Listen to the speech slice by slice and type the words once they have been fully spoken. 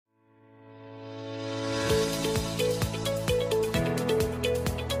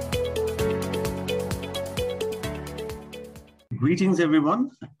Greetings,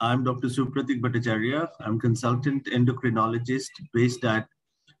 everyone. I'm Dr. Supratik Bhattacharyya. I'm consultant endocrinologist based at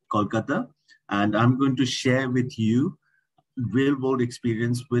Kolkata, and I'm going to share with you real-world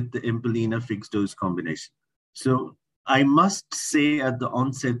experience with the Empa-Lina fixed dose combination. So I must say at the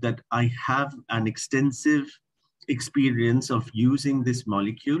onset that I have an extensive experience of using this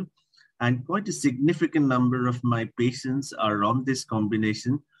molecule, and quite a significant number of my patients are on this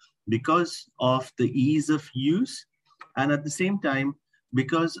combination because of the ease of use, and at the same time,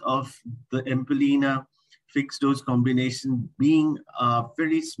 because of the Empa-Lina fixed dose combination being a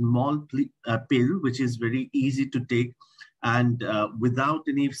very small pill, which is very easy to take, and without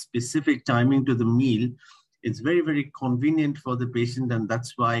any specific timing to the meal, it's very, very convenient for the patient, and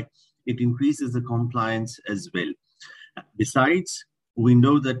that's why it increases the compliance as well. Besides, we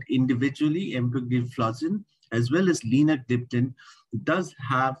know that individually, empagliflozin as well as linagliptin does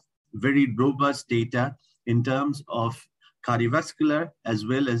have very robust data in terms of cardiovascular as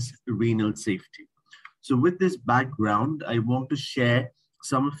well as renal safety. So with this background, I want to share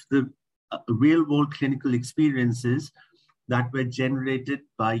some of the real-world clinical experiences that were generated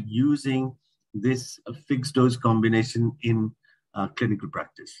by using this fixed dose combination in clinical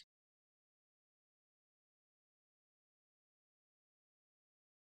practice.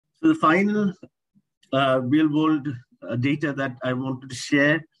 So the final real-world data that I wanted to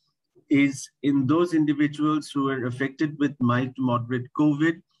share is in those individuals who are affected with mild to moderate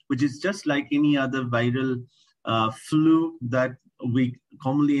COVID, which is just like any other viral flu that we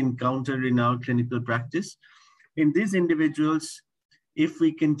commonly encounter in our clinical practice. In these individuals, if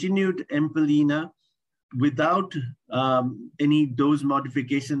we continued Empa-Lina without any dose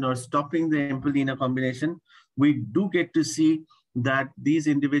modification or stopping the Empa-Lina combination, we do get to see that these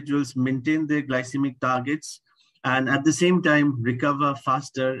individuals maintain their glycemic targets and at the same time recover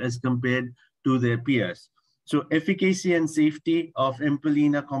faster as compared to their peers. So efficacy and safety of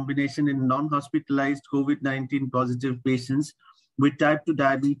Empa-Lina combination in non-hospitalized COVID-19 positive patients with type 2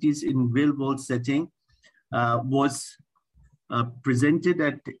 diabetes in real-world setting was presented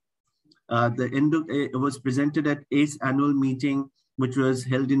at ACE annual meeting, which was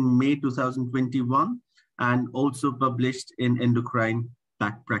held in May 2021, and also published in Endocrine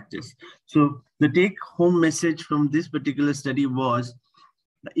Practice. So the take-home message from this particular study was,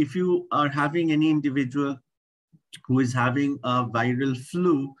 if you are having any individual who is having a viral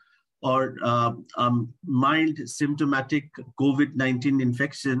flu or mild symptomatic COVID-19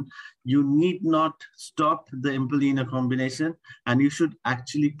 infection, you need not stop the Empa-Lina combination, and you should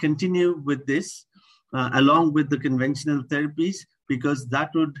actually continue with this along with the conventional therapies, because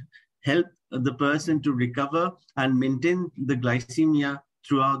that would help the person to recover and maintain the glycemia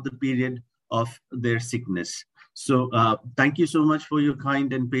throughout the period of their sickness. So thank you so much for your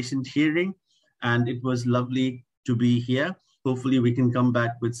kind and patient hearing, and it was lovely to be here. Hopefully we can come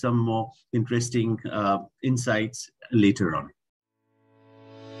back with some more interesting insights later on.